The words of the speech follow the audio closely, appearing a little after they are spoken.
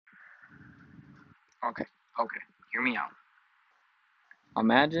Okay, okay, hear me out.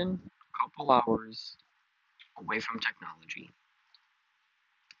 Imagine a couple hours away from technology.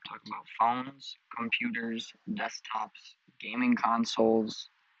 Talk about phones, computers, desktops, gaming consoles,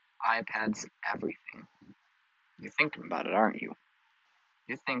 iPads, everything. You're thinking about it, aren't you?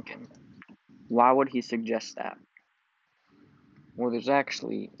 You're thinking, why would he suggest that? Well, there's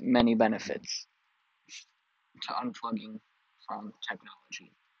actually many benefits to unplugging from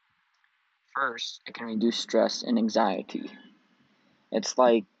technology. First, it can reduce stress and anxiety. It's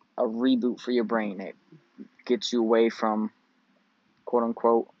like a reboot for your brain. It gets you away from quote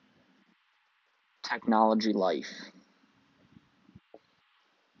unquote technology life.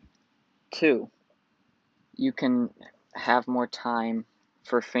 Two, you can have more time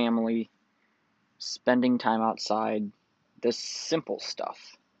for family, spending time outside, the simple stuff.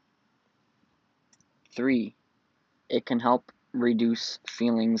 Three, it can help reduce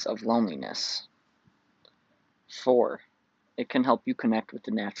feelings of loneliness. Four, it can help you connect with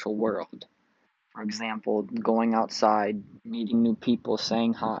the natural world. For example, going outside, meeting new people,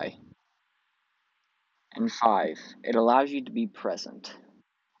 saying hi. And five, it allows you to be present.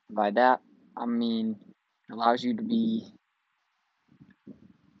 By that, I mean it allows you to be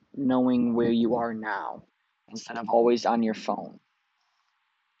knowing where you are now instead of always on your phone.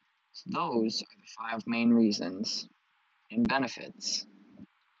 So those are the five main reasons and benefits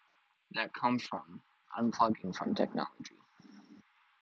that come from unplugging from technology.